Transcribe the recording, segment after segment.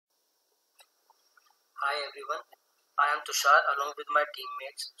Hi everyone, I am Tushar along with my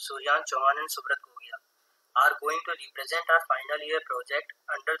teammates Suryan Chauhan and Subrat Gogia are going to represent our final year project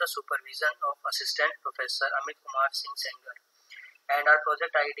under the supervision of Assistant Professor Amit Kumar Singh Sengar, and our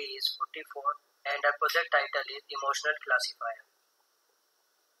project ID is 44 and our project title is Emotional Classifier.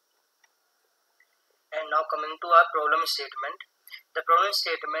 And now coming to our problem statement. The problem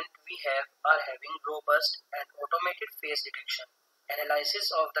statement we are having robust and automated face detection, analysis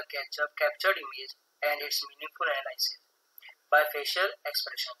of the captured image and its meaningful analysis by facial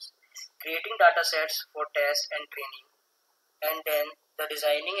expressions, creating datasets for test and training, and then the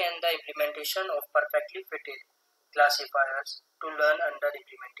designing and the implementation of perfectly fitted classifiers to learn under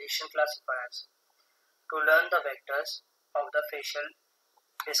implementation classifiers, to learn the vectors of the facial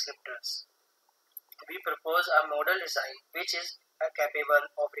descriptors. We propose a model design which is capable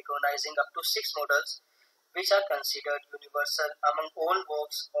of recognizing up to 6 models which are considered universal among all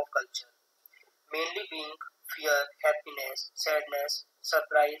walks of culture, mainly being fear, happiness, sadness,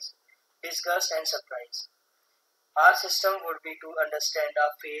 surprise, disgust and surprise. Our system would be to understand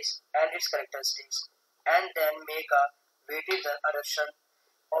our face and its characteristics and then make a weighted assumption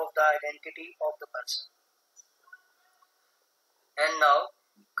of the identity of the person. And now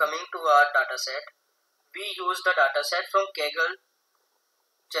coming to our dataset, we use the dataset from Kaggle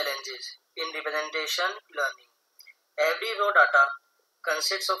challenges in representation learning. Every raw data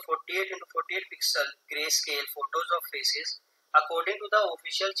consists of 48 into 48 pixel grayscale photos of faces according to the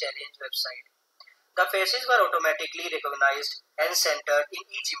official challenge website. The faces were automatically recognized and centered in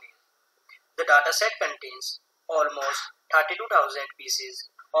each image. The dataset contains almost 32,000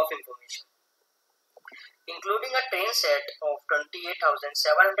 pieces of information, including a train set of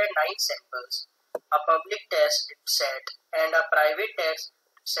 28,709 samples, a public test set and a private test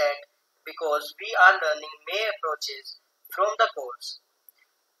set, because we are learning many approaches from the course.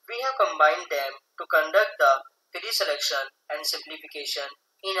 We have combined them to conduct the pre-selection and simplification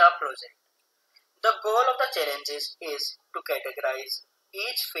in our project. The goal of the challenges is to categorize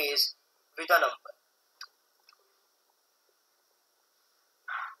each phase with a number.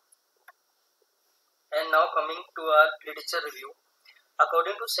 And now coming to our literature review.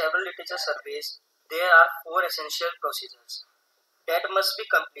 According to several literature surveys, there are 4 essential procedures that must be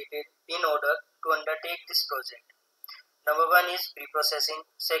completed in order to undertake this project. Number 1 is pre-processing,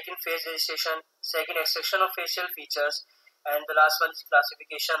 second phase registration, second extraction of facial features, and the last one is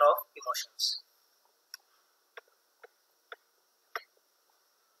classification of emotions.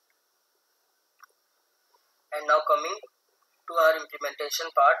 And now coming to our implementation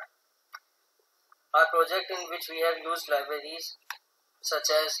part. Our project in which we have used libraries such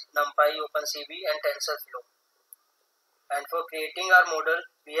as NumPy, OpenCV and TensorFlow. And for creating our model,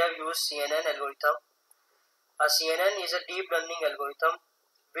 we have used CNN algorithm. A CNN is a deep learning algorithm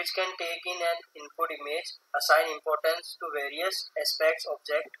which can take in an input image, assign importance to various aspects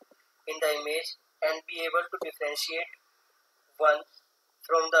object in the image, and be able to differentiate one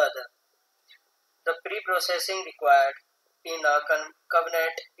from the other. The pre-processing required in a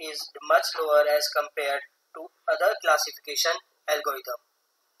ConvNet is much lower as compared to other classification algorithm.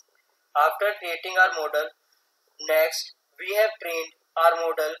 After creating our model, next we have trained our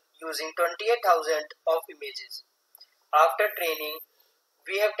model using 28,000 of images. After training,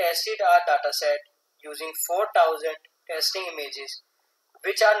 we have tested our dataset using 4,000 testing images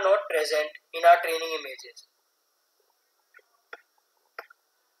which are not present in our training images.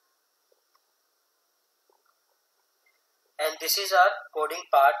 And this is our coding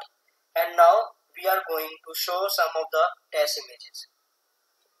part, and now we are going to show some of the test images.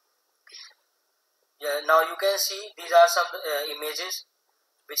 Now you can see these are some images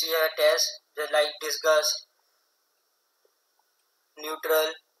which we have tested, like disgust,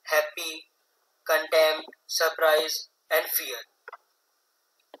 neutral, happy, contempt, surprise and fear.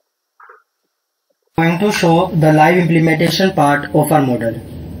 I'm going to show the live implementation part of our model.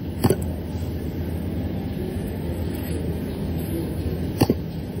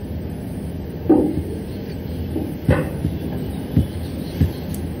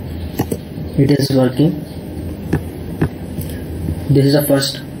 It is working. This is the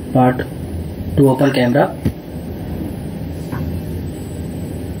first part to open camera.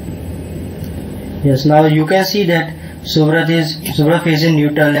 Yes, now you can see that Subrat face is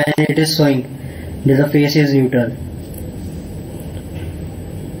neutral and it is showing that the face is neutral.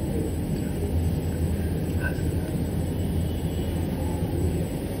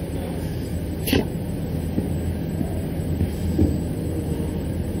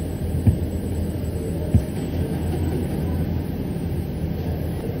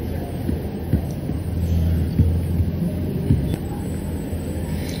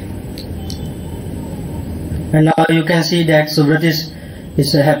 And now you can see that Subrat is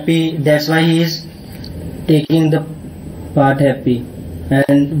happy. That's why he is taking the part happy.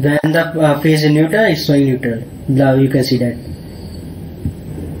 And when the face is neutral, it's showing neutral. Now you can see that.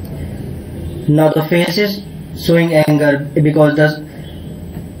 Now the face is showing anger because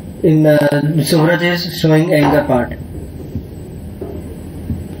Subrat is showing anger part. And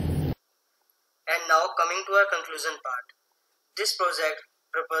now coming to our conclusion part. This project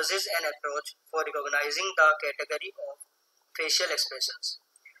proposes an approach for recognizing the category of facial expressions.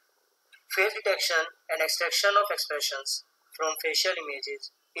 Face detection and extraction of expressions from facial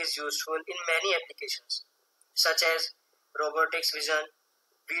images is useful in many applications, such as robotics vision,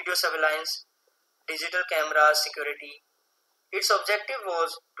 video surveillance, digital camera security. Its objective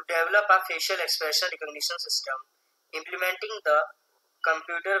was to develop a facial expression recognition system implementing the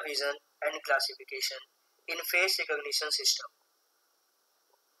computer vision and classification in face recognition system.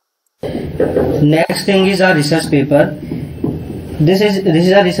 Next thing is our research paper. This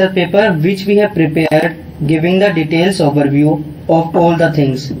is a research paper which we have prepared, giving the details overview of all the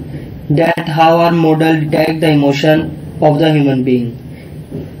things, that how our model detect the emotion of the human being.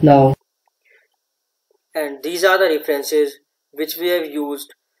 Now, And these are the references which we have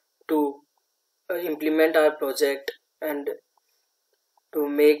used to implement our project and to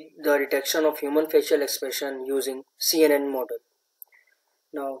make the detection of human facial expression using CNN model.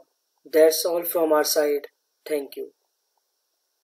 Now, that's all from our side. Thank you.